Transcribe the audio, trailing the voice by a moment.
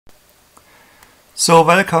So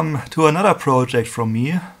welcome to another project from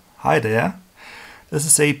me. Hi there. This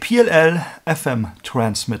is a PLL FM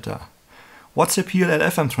transmitter. What's a PLL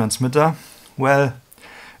FM transmitter? Well,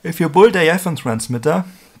 if you build a FM transmitter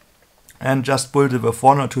and just build it with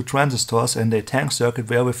one or two transistors and a tank circuit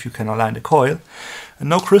wherewith you can align the coil and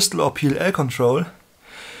no crystal or PLL control,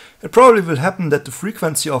 it probably will happen that the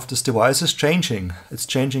frequency of this device is changing. It's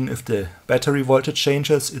changing if the battery voltage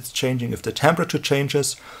changes, it's changing if the temperature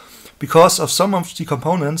changes, because of some of the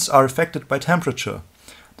components are affected by temperature.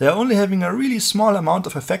 They are only having a really small amount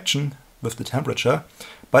of affection with the temperature,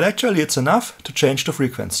 but actually it's enough to change the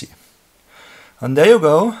frequency. And there you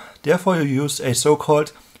go, therefore you use a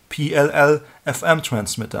so-called PLL FM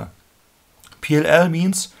transmitter. PLL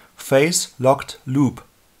means phase locked loop.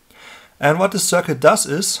 And what this circuit does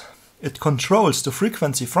is, it controls the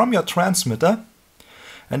frequency from your transmitter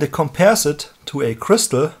and it compares it to a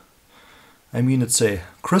crystal. I mean, it's a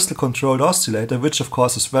crystal controlled oscillator, which of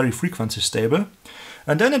course is very frequency stable.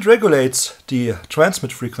 And then it regulates the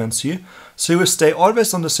transmit frequency, so you will stay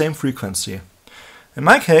always on the same frequency. In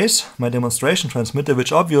my case, my demonstration transmitter,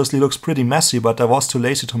 which obviously looks pretty messy, but I was too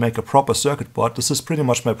lazy to make a proper circuit board. This is pretty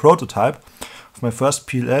much my prototype of my first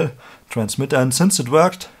PLL transmitter, and since it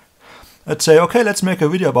worked, I'd say, okay, let's make a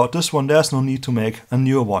video about this one. There's no need to make a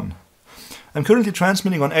newer one. I'm currently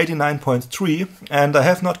transmitting on 89.3 and I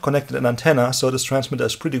have not connected an antenna, so this transmitter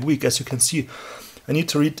is pretty weak. As you can see, I need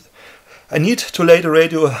to lay the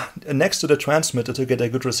radio next to the transmitter to get a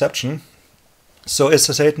good reception. So as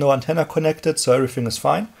I said, no antenna connected, so everything is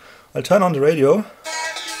fine. I'll turn on the radio.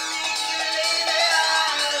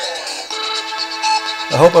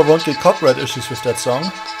 I hope I won't get copyright issues with that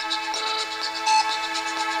song.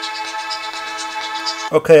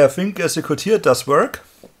 Okay, I think as you could hear, it does work.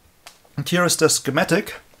 And here is the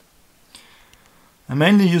schematic. I'm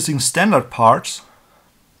mainly using standard parts,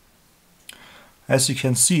 as you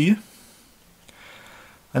can see.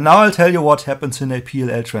 And now I'll tell you what happens in a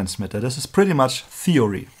PLL transmitter. This is pretty much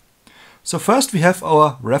theory. So first we have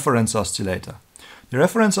our reference oscillator. The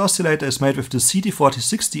reference oscillator is made with the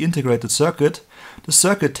CD4060 integrated circuit. The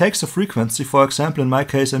circuit takes a frequency, for example in my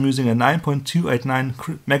case I'm using a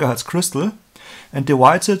 9.289 MHz crystal, and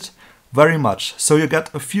divides it very much. So you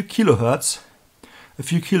get a few kilohertz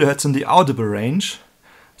in the audible range,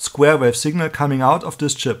 square wave signal coming out of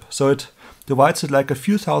this chip. So it divides it like a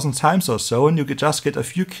few thousand times or so, and you just get a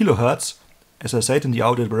few kilohertz, as I said, in the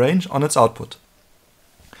audible range on its output.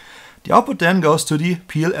 The output then goes to the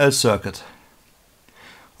PLL circuit.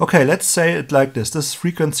 Okay, let's say it like this. This is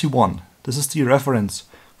frequency 1. This is the reference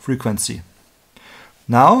frequency.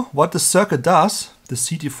 Now, what the circuit does, the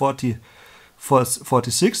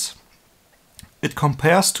CD4046, it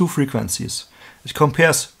compares two frequencies. It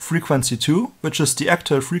compares frequency 2, which is the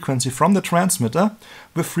actual frequency from the transmitter,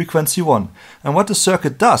 with frequency 1. And what the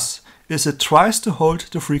circuit does is it tries to hold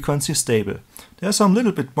the frequency stable. There are some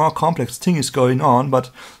little bit more complex things going on, but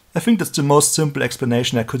I think that's the most simple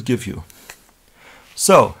explanation I could give you.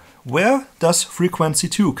 So, where does frequency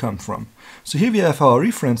 2 come from? So here we have our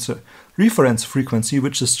reference frequency,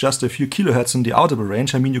 which is just a few kilohertz in the audible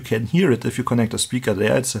range. I mean, you can hear it if you connect a speaker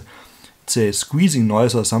there. It's a squeezing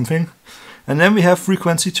noise or something. And then we have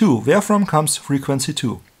frequency 2. Where from comes frequency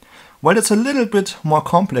 2? Well, it's a little bit more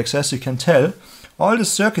complex, as you can tell. All the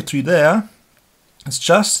circuitry there is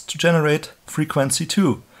just to generate frequency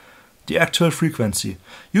 2, the actual frequency.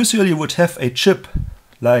 Usually you would have a chip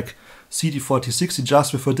like CD4060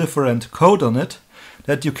 just with a different code on it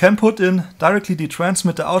that you can put in directly the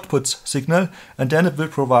transmitter output signal, and then it will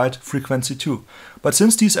provide frequency 2. But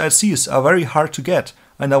since these ICs are very hard to get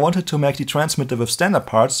and I wanted to make the transmitter with standard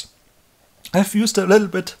parts, I've used a little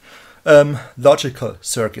bit logical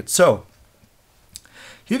circuit. So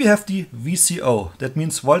here we have the VCO, that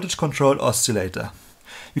means voltage controlled oscillator.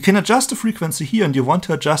 You can adjust the frequency here, and you want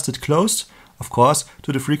to adjust it close, of course,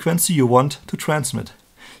 to the frequency you want to transmit.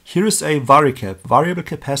 Here is a varicap, variable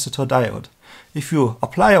capacitor diode. If you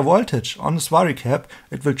apply a voltage on this varicap,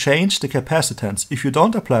 it will change the capacitance. If you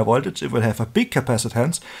don't apply voltage, it will have a big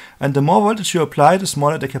capacitance, and the more voltage you apply, the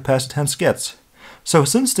smaller the capacitance gets. So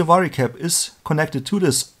since the varicap is connected to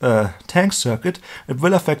this tank circuit, it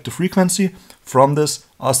will affect the frequency from this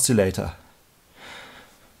oscillator.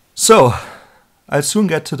 So I'll soon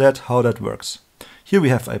get to that, how that works. Here we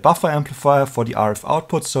have a buffer amplifier for the RF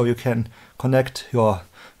output, so you can connect your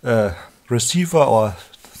receiver or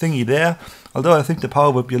thingy there. Although I think the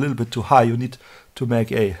power would be a little bit too high, you need to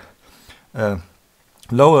make a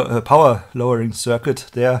power lowering circuit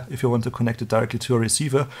there if you want to connect it directly to a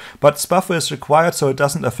receiver. But this buffer is required so it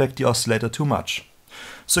doesn't affect the oscillator too much.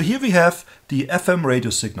 So here we have the FM radio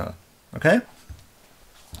signal. Okay?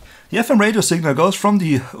 The FM radio signal goes from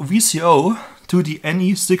the VCO to the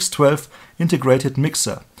NE612 integrated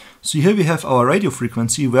mixer. So here we have our radio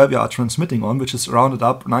frequency where we are transmitting on, which is rounded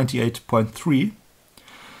up 98.3.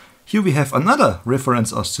 Here we have another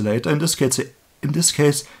reference oscillator. In this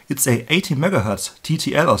case it's a 80 MHz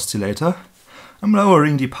TTL oscillator. I'm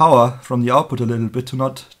lowering the power from the output a little bit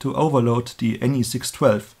to overload the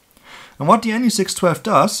NE612. And what the NE612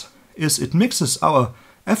 does is it mixes our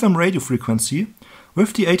FM radio frequency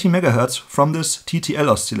with the 80 MHz from this TTL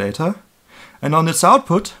oscillator, and on its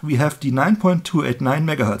output we have the 9.289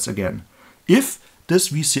 MHz again, if this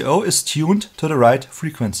VCO is tuned to the right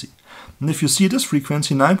frequency. And if you see this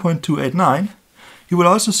frequency 9.289, you will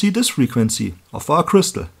also see this frequency of our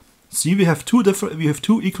crystal. See, we have two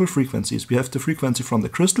equal frequencies. We have the frequency from the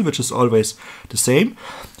crystal, which is always the same,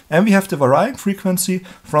 and we have the varying frequency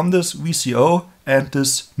from this VCO and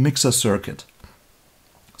this mixer circuit.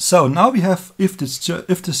 So now we have, if this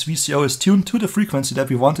VCO is tuned to the frequency that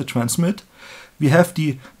we want to transmit, we have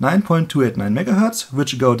the 9.289 MHz,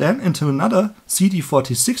 which go then into another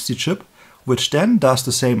CD4060 chip, which then does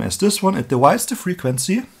the same as this one. It divides the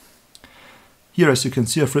frequency. Here, as you can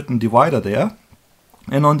see, I've written divider there.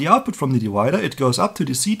 And on the output from the divider, it goes up to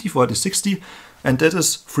the CD4060, and that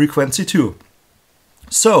is frequency 2.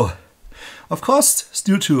 So, of course,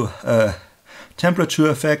 due to temperature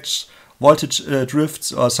effects, voltage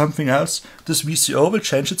drifts or something else, this VCO will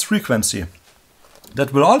change its frequency.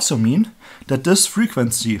 That will also mean that this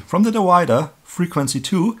frequency from the divider, frequency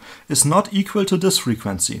 2, is not equal to this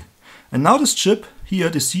frequency. And now this chip here,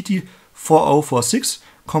 the CD4046,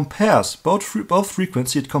 compares both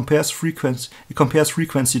frequency. It compares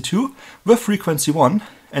frequency 2 with frequency 1,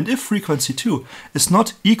 and if frequency 2 is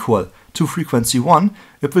not equal to frequency 1,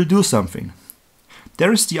 it will do something.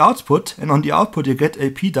 There is the output, and on the output you get a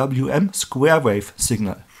PWM square wave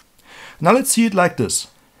signal. Now let's see it like this.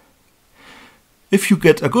 If you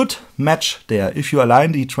get a good match there, if you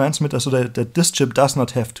align the transmitter so that this chip does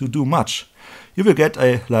not have to do much, you will get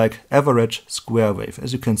a average square wave,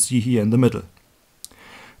 as you can see here in the middle.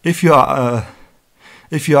 If you are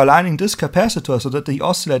aligning this capacitor so that the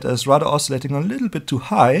oscillator is rather oscillating a little bit too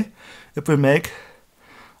high, it will make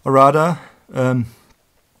a rather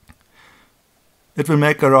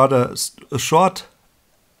short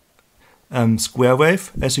square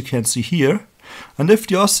wave, as you can see here. And if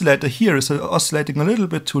the oscillator here is oscillating a little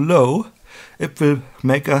bit too low, it will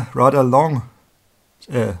make a rather long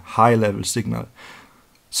high level signal.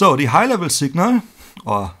 So the high level signal,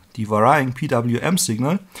 or the varying PWM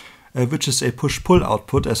signal, which is a push-pull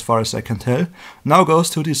output as far as I can tell, now goes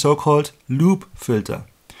to the so-called loop filter.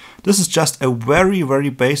 This is just a very, very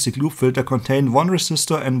basic loop filter containing one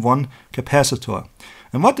resistor and one capacitor.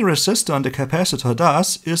 And what the resistor and the capacitor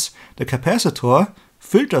does is the capacitor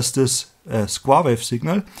filters this square wave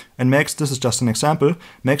signal and makes, this is just an example,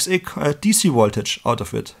 makes a DC voltage out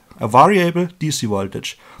of it, a variable DC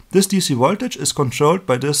voltage. This DC voltage is controlled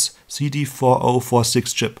by this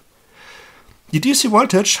CD4046 chip. The DC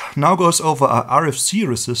voltage now goes over a RFC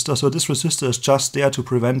resistor, so this resistor is just there to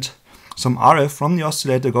prevent some RF from the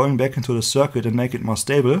oscillator going back into the circuit and make it more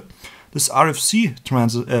stable. This RFC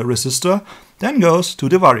resistor then goes to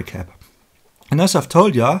the varicap. And as I've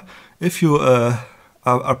told you, if you are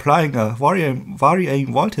applying a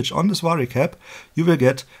varying voltage on this varicap, you will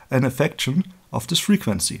get an affection of this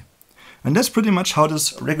frequency. And that's pretty much how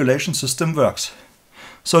this regulation system works.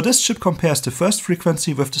 So this chip compares the first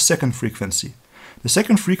frequency with the second frequency. The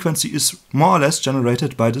second frequency is more or less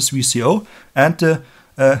generated by this VCO and the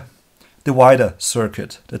divider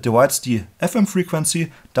circuit that divides the FM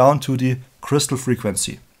frequency down to the crystal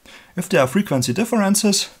frequency. If there are frequency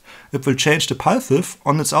differences, it will change the pulse width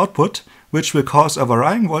on its output, which will cause a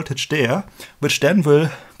varying voltage there, which then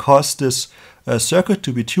will cause this circuit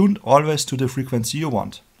to be tuned always to the frequency you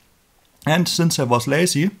want. And since I was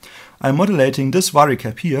lazy, I'm modulating this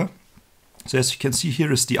varicap here. So as you can see,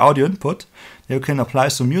 here is the audio input. You can apply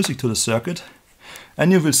some music to the circuit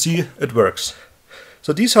and you will see it works.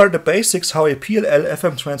 So these are the basics how a PLL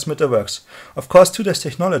FM transmitter works. Of course, today's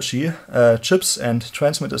technology, chips and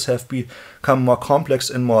transmitters have become more complex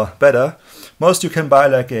and more better. Most you can buy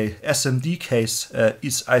like a SMD case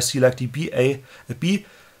IC like the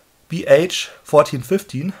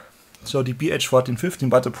BH1415. So the BH1415,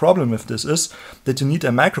 but the problem with this is that you need a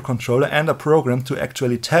microcontroller and a program to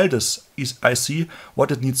actually tell this IC what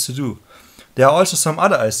it needs to do. There are also some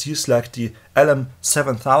other ICs like the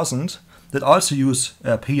LM7000 that also use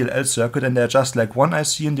a PLL circuit, and they're just like one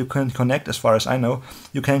IC, and you can connect, as far as I know,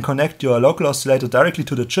 you can connect your local oscillator directly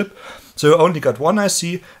to the chip. So you only got one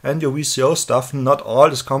IC and your VCO stuff, not all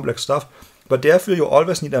this complex stuff, but therefore you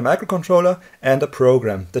always need a microcontroller and a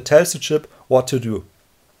program that tells the chip what to do.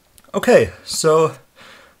 Okay, so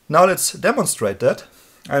now let's demonstrate that.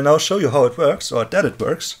 I'll now show you how it works, or that it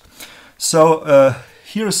works. So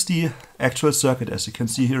here is the actual circuit. As you can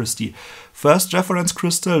see, here is the first reference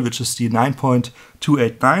crystal, which is the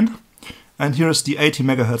 9.289. And here is the 80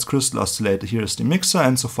 MHz crystal oscillator. Here is the mixer,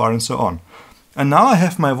 and so far and so on. And now I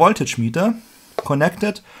have my voltage meter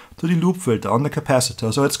connected to the loop filter on the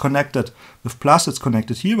capacitor. So it's connected with plus, it's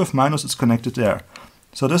connected here, with minus, it's connected there.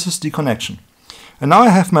 So this is the connection. And now I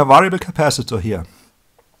have my variable capacitor here.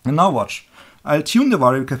 And now watch. I'll tune the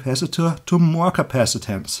variable capacitor to more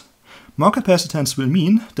capacitance. More capacitance will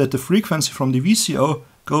mean that the frequency from the VCO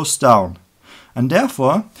goes down. And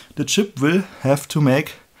therefore, the chip will have to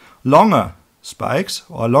make longer spikes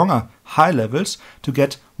or longer high levels to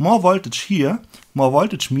get more voltage here. More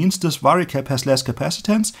voltage means this varicap has less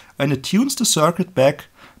capacitance, and it tunes the circuit back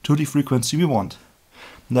to the frequency we want.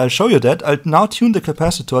 And I'll show you that. I'll now tune the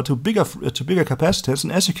capacitor to bigger capacitance,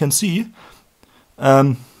 and as you can see,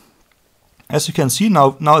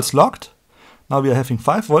 now it's locked. Now we are having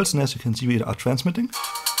 5 volts, and as you can see, we are transmitting.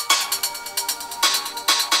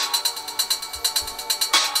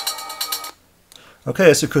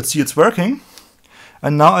 Okay, as you could see, it's working.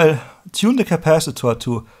 And now I'll tune the capacitor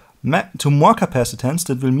to more capacitance.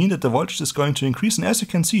 That will mean that the voltage is going to increase. And as you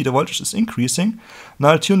can see, the voltage is increasing. Now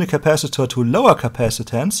I'll tune the capacitor to lower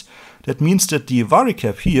capacitance. That means that the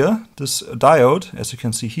varicap here, this diode, as you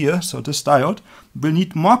can see here, so this diode, will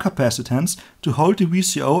need more capacitance to hold the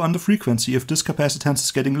VCO on the frequency if this capacitance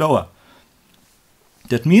is getting lower.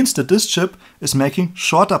 That means that this chip is making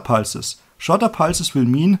shorter pulses. Shorter pulses will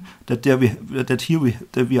mean that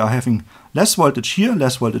we are having less voltage here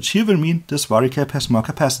will mean this varicap has more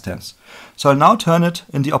capacitance. So I'll now turn it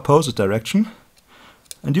in the opposite direction,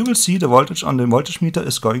 and you will see the voltage on the voltage meter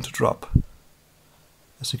is going to drop.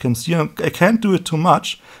 As you can see, I can't do it too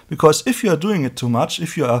much, because if you are doing it too much,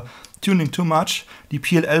 if you are tuning too much, the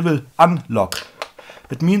PLL will unlock.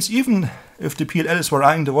 It means even if the PLL is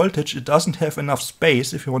varying the voltage, it doesn't have enough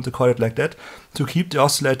space, if you want to call it like that, to keep the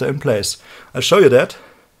oscillator in place. I'll show you that.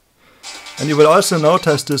 And you will also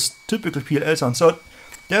notice this typical PLL sound. So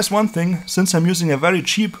there's one thing, since I'm using a very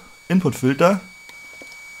cheap input filter,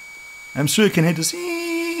 I'm sure you can hear this,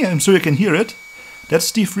 I'm sure you can hear it.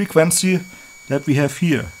 That's the frequency that we have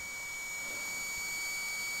here.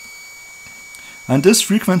 And this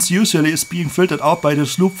frequency usually is being filtered out by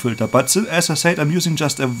this loop filter. But as I said, I'm using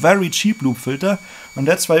just a very cheap loop filter, and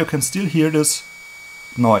that's why you can still hear this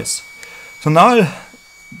noise. So now I'll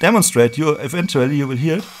demonstrate you, eventually you will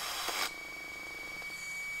hear it.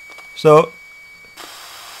 So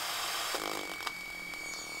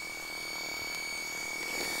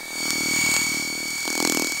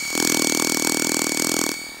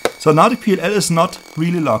now the PLL is not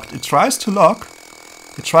really locked. It tries to lock,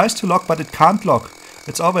 but it can't lock.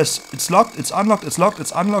 It's locked, it's unlocked, it's locked,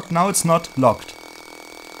 it's unlocked. Now it's not locked.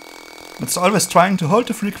 It's always trying to hold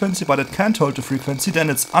the frequency, but it can't hold the frequency. Then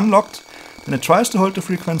it's unlocked, then it tries to hold the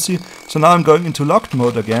frequency. So now I'm going into locked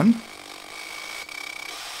mode again.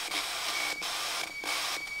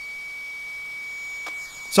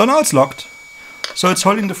 So now it's locked. So it's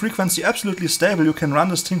holding the frequency absolutely stable. You can run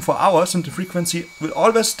this thing for hours and the frequency will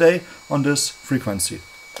always stay on this frequency.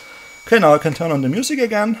 Okay, now I can turn on the music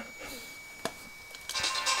again.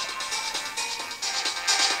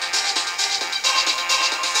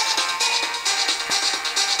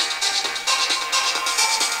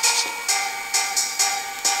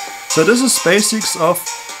 So this is basics of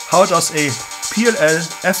how does a PLL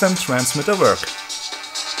FM transmitter work.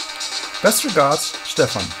 Best regards,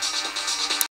 Stefan.